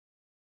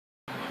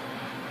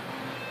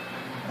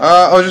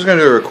I was just going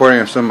to do a recording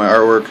of some of my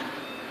artwork.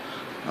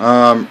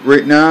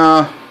 Right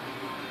now,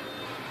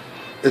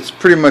 it's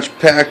pretty much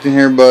packed in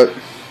here, but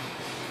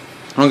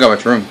I don't got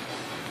much room.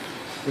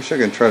 Wish I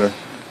could try to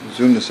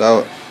zoom this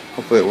out.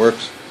 Hopefully it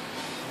works.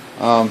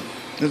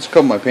 There's a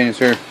couple of my paintings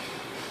here.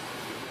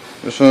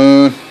 This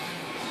is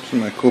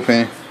my cool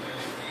painting.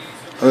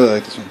 I really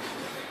like this one.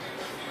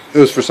 It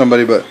was for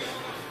somebody, but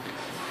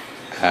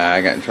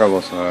I got in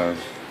trouble, so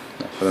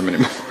not for them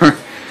anymore.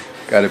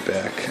 Got it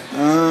back.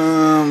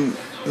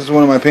 This is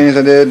one of my paintings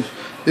I did.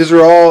 These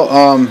are all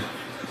I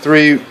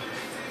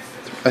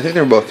think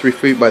they're about 3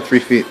 feet by 3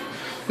 feet.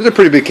 These are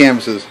pretty big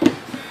canvases.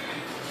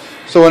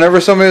 So whenever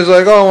somebody's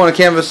like, "Oh, I want a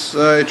canvas,"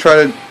 I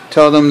try to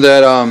tell them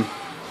that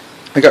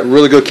I got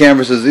really good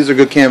canvases. These are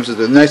good canvases.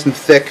 They're nice and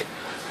thick.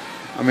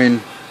 I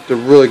mean, they're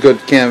really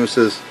good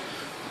canvases.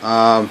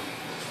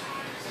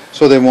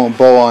 So they won't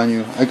bow on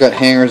you. I got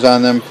hangers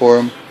on them for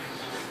them.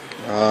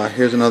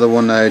 Here's another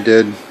one that I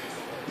did a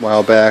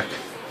while back.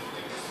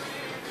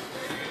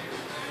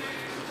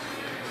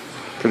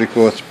 Pretty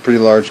cool. It's a pretty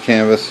large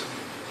canvas.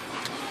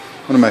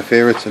 One of my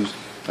favorites. And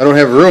I don't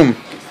have room.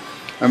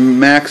 I'm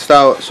maxed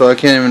out, so I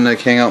can't even like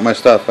hang out my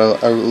stuff.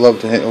 I would love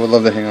to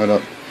hang it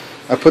up.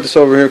 I put this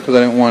over here because I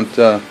didn't want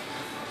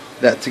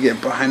that to get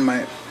behind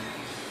my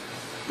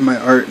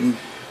art and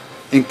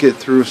ink it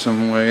through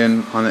some way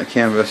in on that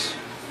canvas.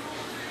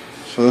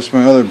 So this is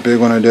my other big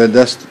one I did.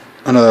 That's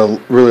another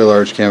really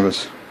large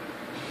canvas.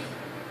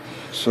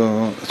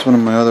 So that's one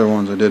of my other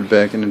ones I did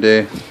back in the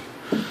day.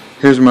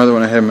 Here's my other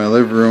one I had in my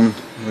living room,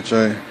 which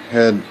I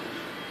had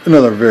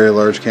another very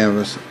large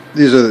canvas.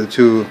 These are the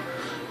two.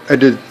 I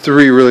did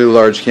 3 really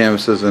large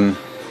canvases, and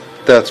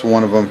that's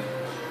one of them.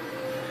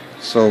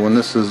 So when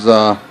this is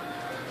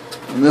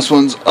when this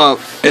one's up,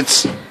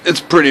 it's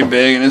pretty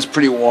big and it's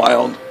pretty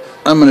wild.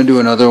 I'm gonna do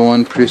another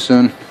one pretty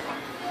soon.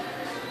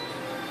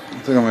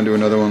 I think I'm going to do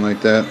another one like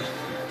that.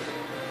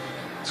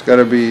 It's got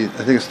to be,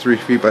 I think it's 3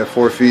 feet by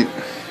 4 feet.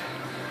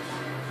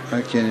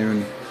 I can't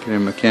even get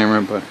in my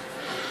camera, but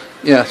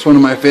yeah, it's one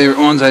of my favorite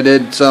ones I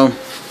did. So,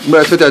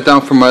 but I took that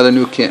down from my other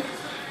new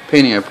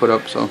painting I put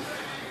up, so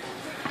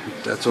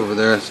that's over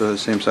there. It's the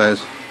same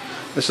size.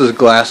 This is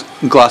glass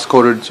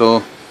coated,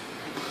 so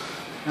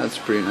that's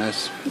pretty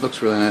nice.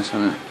 Looks really nice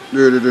on it.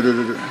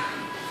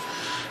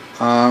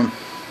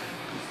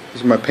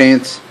 These are my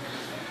paints.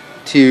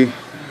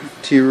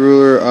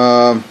 T-ruler,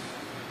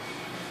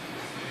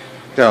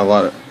 got a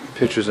lot of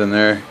pictures in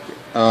there.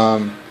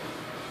 Well,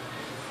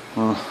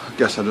 I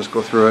guess I'll just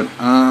go through it.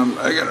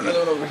 I got another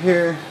one over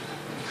here.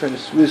 Trying to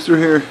squeeze through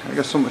here. I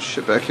got so much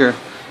shit back here.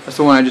 That's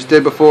the one I just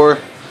did before.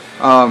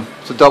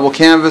 It's a double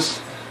canvas.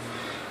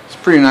 It's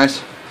pretty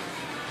nice.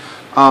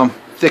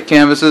 Thick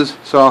canvases.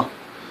 So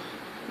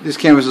these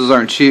canvases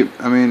aren't cheap.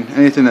 I mean,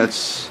 anything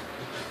that's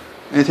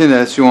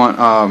you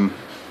want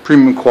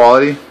premium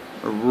quality,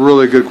 or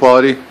really good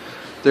quality,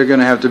 they're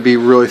going to have to be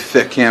really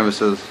thick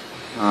canvases.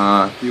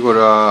 You go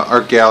to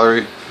art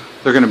gallery,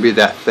 they're going to be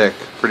that thick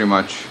pretty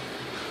much.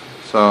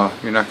 So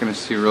you're not going to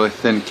see really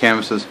thin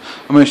canvases.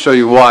 I'm going to show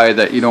you why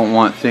that you don't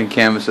want thin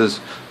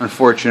canvases,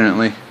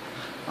 unfortunately.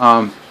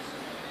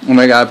 When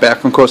I got back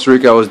from Costa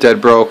Rica, I was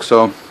dead broke,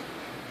 so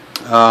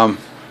I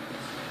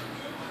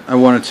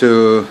wanted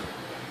to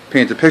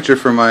paint a picture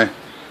for my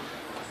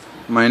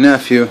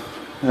nephew.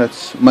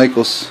 That's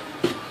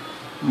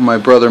my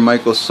brother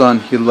Michael's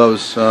son. He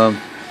loves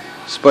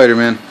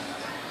Spider-Man.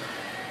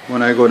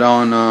 When I go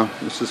down,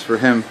 this is for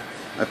him.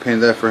 I painted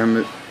that for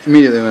him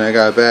immediately when I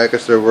got back. I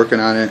started working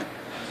on it.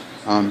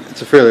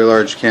 It's a fairly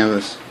large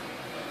canvas.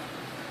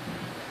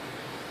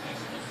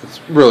 It's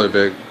really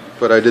big,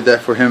 but I did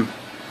that for him.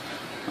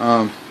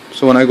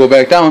 So when I go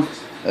back down,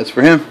 that's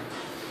for him.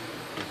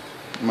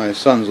 My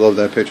sons love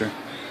that picture.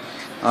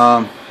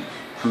 I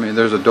mean,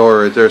 there's a door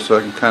right there, so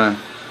I can kind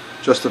of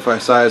justify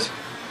size.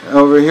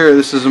 Over here,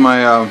 this is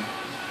my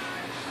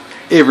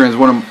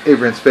one of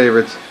Avery's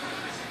favorites.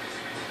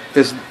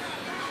 It's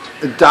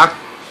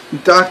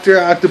Dr.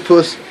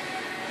 Octopus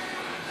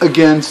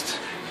against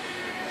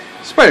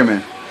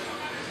Spider-Man.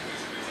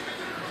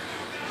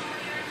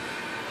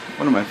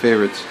 One of my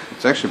favorites.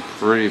 It's actually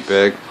pretty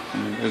big. I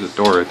mean, there's a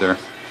door right there.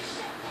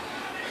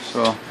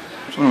 So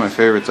it's one of my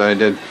favorites I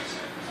did.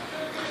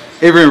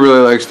 Avery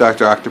really likes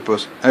Dr.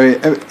 Octopus. I mean,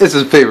 it's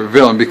his favorite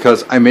villain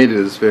because I made it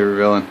his favorite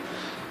villain.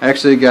 I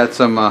actually got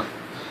some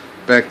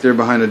back there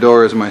behind the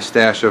door is my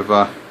stash of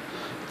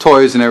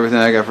toys and everything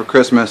I got for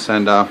Christmas,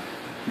 and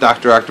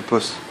Dr.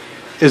 Octopus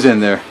is in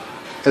there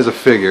as a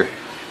figure.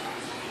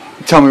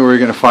 Tell me where you're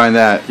going to find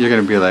that. You're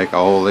going to be like,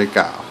 holy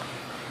cow.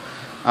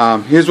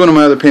 Here's one of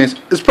my other paintings.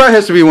 This probably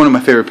has to be one of my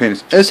favorite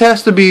paintings. This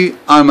has to be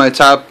on my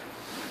top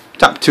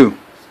 2.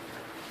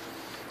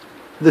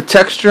 The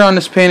texture on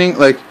this painting,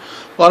 like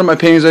a lot of my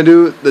paintings I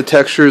do, the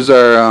textures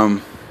are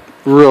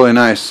really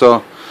nice.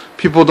 So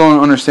people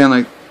don't understand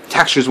like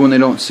textures when they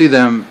don't see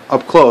them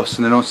up close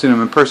and they don't see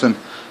them in person.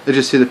 They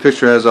just see the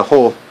picture as a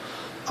whole.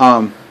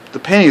 The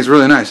painting is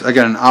really nice. I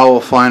got an owl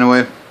flying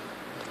away.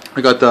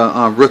 I got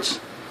the roots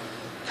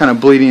kind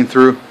of bleeding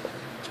through.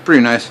 It's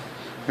pretty nice.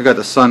 I got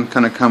the sun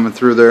kind of coming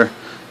through there.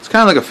 It's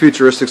kind of like a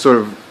futuristic sort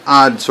of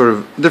odd sort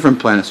of different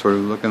planet sort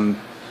of looking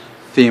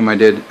theme I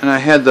did. And I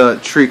had the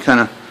tree kind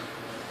of,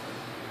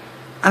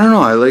 I don't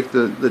know, I like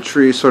the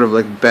tree sort of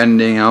like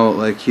bending out,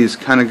 like he's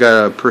kind of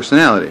got a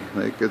personality.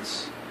 Like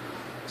it's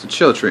a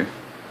chill tree.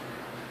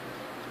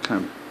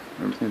 Kind of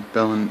everything's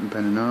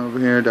bending over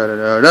here, da da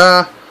da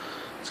da.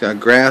 It's got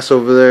grass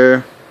over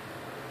there.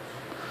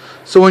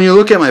 So when you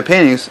look at my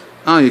paintings,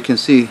 oh, you can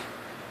see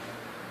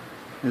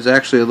there's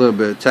actually a little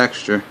bit of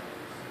texture.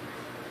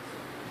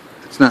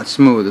 It's not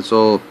smooth, it's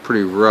all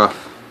pretty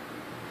rough.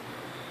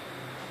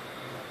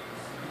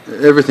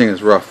 Everything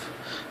is rough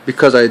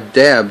because I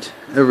dabbed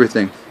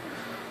everything.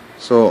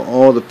 So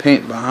all the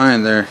paint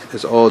behind there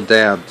is all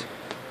dabbed.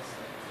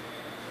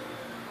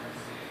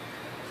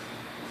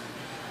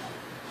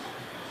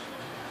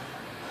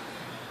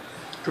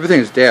 Everything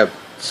is dabbed.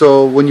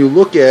 So when you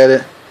look at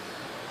it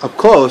up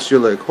close, you're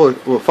like, holy,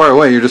 well, far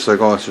away, you're just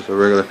like, oh, it's just a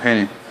regular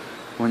painting.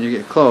 When you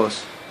get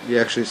close, you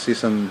actually see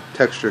some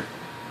texture.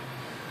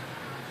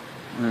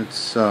 And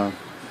it's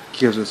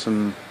gives it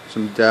some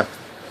depth.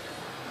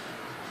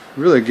 It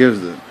really gives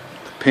the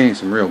painting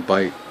some real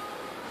bite.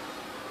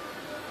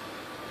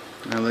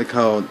 I like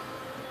how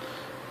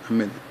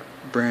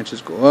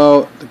branches go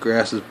out, the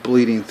grass is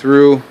bleeding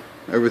through,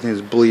 everything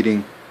is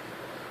bleeding,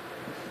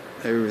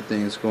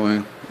 everything is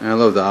going, and I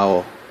love the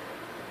owl.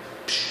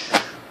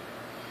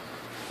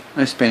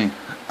 Nice painting.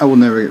 I will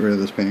never get rid of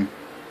this painting.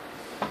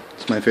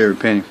 It's my favorite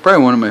painting.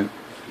 Probably one of my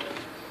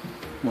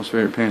most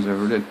favorite paintings I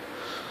ever did.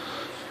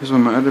 Here's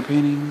one of my other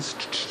paintings.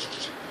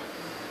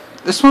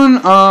 This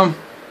one, I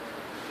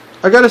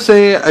gotta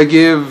say, I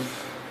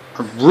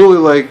really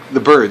like the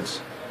birds.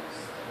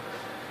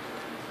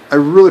 I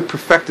really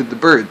perfected the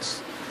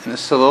birds in a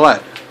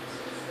silhouette.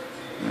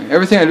 I mean,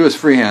 everything I do is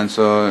freehand,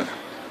 so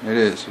it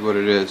is what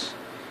it is.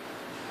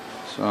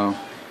 So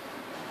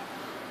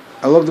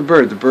I love the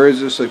bird. The bird's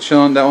just like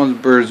chilling. That one's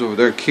bird's over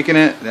there kicking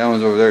it. That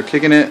one's over there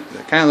kicking it.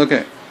 They're kind of looking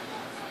at,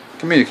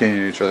 communicating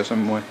to each other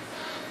some way.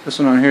 This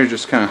one on here is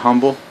just kind of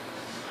humble.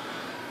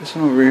 This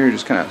one over here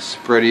just kind of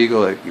spread eagle,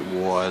 like,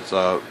 what's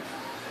up?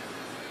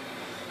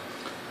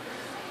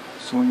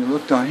 So when you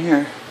look down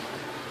here,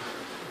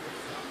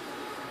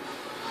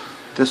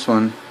 this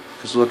one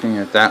is looking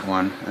at that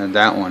one, and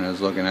that one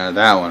is looking at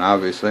that one,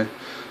 obviously.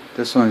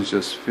 This one's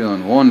just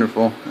feeling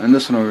wonderful, and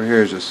this one over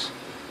here is just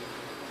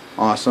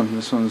awesome.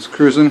 This one's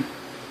cruising,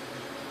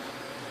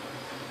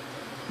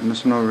 and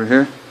this one over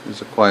here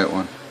is a quiet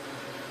one.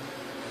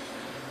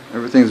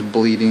 Everything's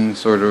bleeding,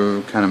 sort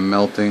of, kind of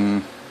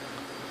melting.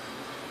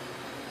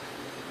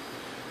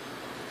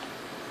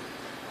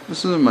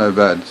 This isn't my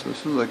bed, so this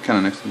is like kind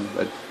of next to my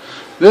bed.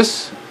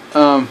 This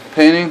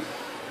painting,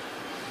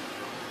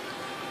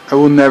 I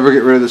will never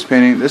get rid of this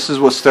painting. This is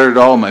what started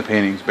all of my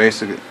paintings,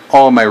 basically.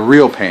 All of my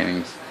real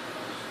paintings.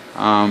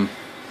 I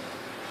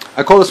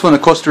call this one a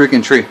Costa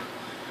Rican tree.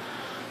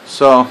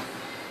 So,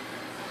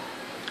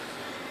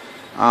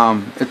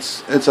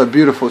 it's a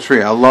beautiful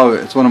tree. I love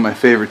it. It's one of my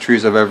favorite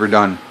trees I've ever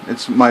done.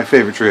 It's my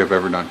favorite tree I've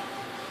ever done.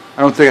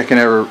 I don't think I can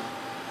ever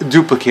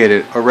duplicate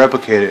it or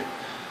replicate it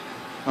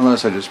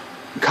unless I just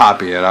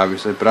copy it,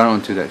 obviously, but I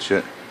don't do that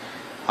shit.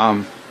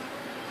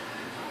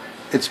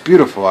 It's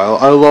beautiful.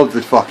 I love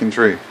the fucking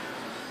tree.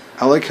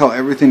 I like how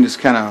everything just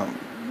kind of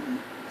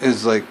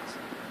is like,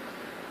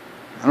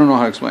 I don't know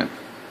how to explain.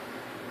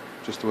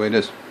 Just the way it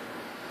is.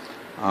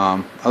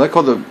 I like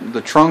how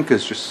the trunk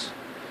is just,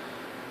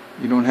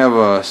 you don't have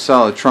a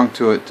solid trunk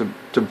to it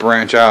to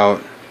branch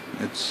out.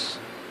 It's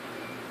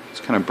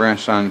kind of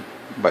branched on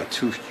by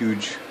two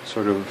huge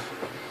sort of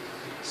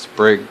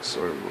sprigs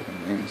sort of looking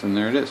things, and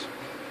there it is.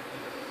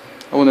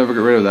 I will never get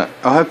rid of that.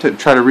 I'll have to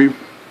try to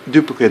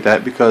duplicate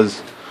that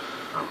because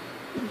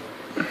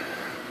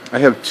I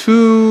have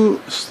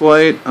two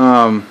slight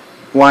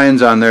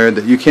lines on there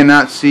that you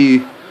cannot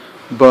see,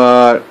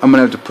 but I'm gonna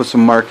have to put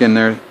some mark in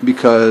there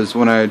because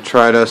when I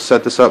try to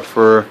set this up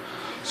for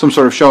some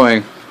sort of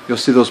showing, you'll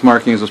see those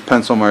markings, those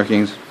pencil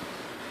markings.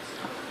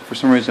 For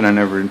some reason I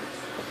never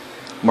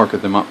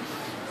marked them up.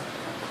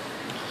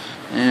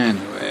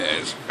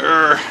 Anyways,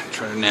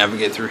 trying to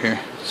navigate through here.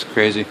 It's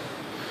crazy.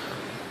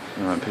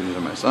 I want pictures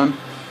of my son.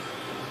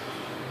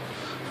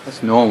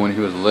 That's Noah when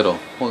he was little.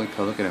 Holy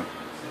cow, look at him.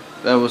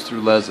 That was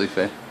through Leslie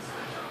Faye.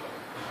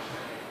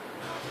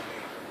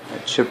 I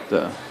chipped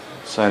the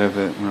side of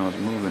it when I was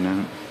moving in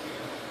it.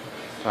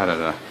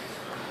 Da-da-da.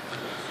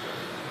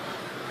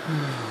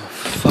 Oh,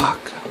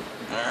 fuck.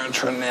 I'm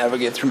trying to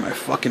navigate through my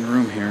fucking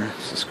room here.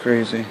 This is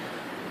crazy.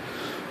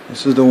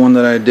 This is the one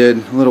that I did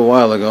a little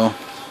while ago.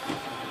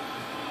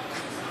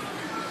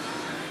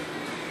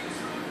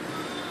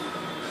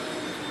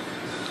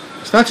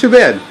 It's not too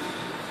bad.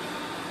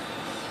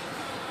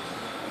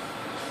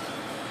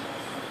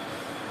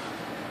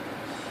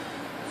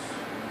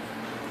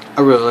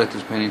 I really like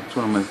this painting. It's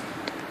one of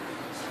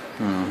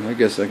my, I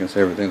guess I can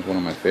say everything's one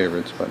of my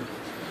favorites, but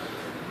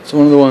it's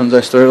one of the ones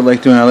I started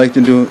like doing. I like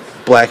to do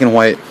black and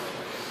white.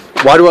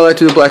 Why do I like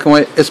to do black and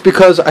white? It's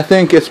because I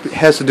think it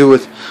has to do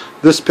with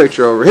this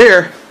picture over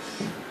here.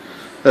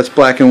 That's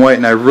black and white,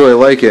 and I really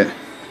like it.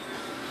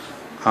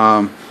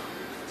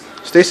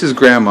 Stacy's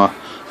grandma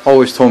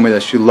always told me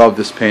that she loved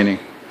this painting.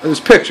 This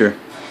picture.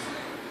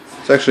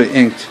 It's actually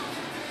inked.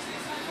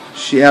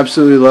 She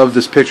absolutely loved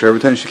this picture. Every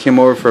time she came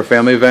over for a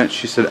family event,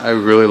 she said, "I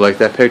really like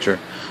that picture."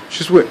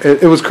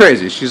 It was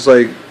crazy. She's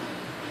like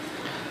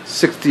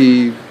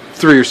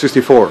 63 or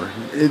 64.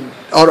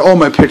 Out of all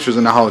my pictures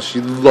in the house, she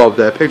loved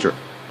that picture.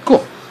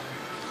 Cool.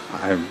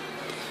 I'm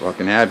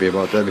fucking happy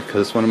about that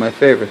because it's one of my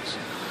favorites.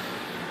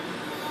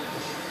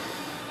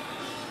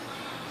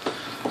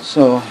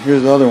 So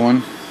here's the other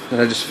one that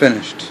I just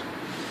finished.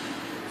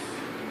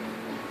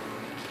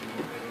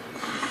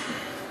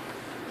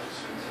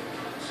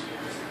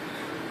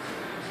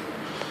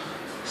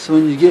 So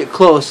when you get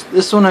close,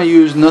 this one I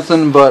used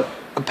nothing but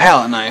a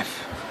palette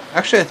knife.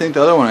 Actually, I think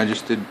the other one I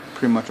just did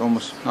pretty much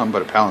almost nothing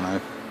but a palette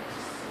knife.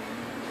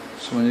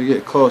 So when you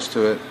get close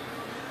to it,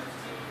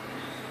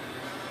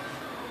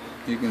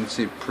 you can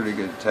see pretty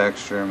good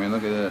texture. I mean,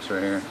 look at this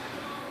right here.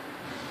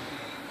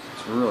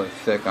 It's really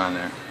thick on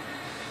there.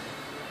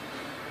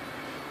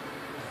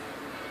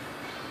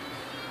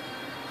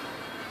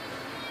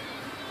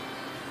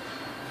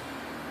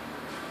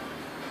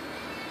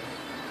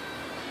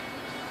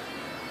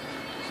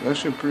 It's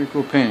actually a pretty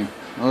cool painting.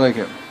 I like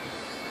it.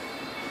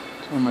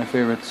 It's one of my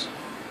favorites.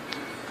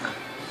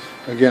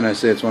 Again, I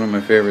say it's one of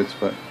my favorites,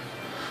 but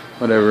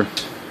whatever.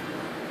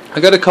 I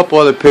got a couple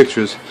other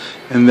pictures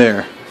in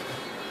there.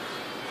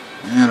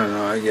 I don't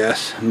know, I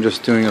guess. I'm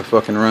just doing a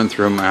fucking run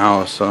through my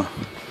house, so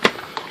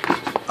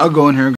I'll go in here and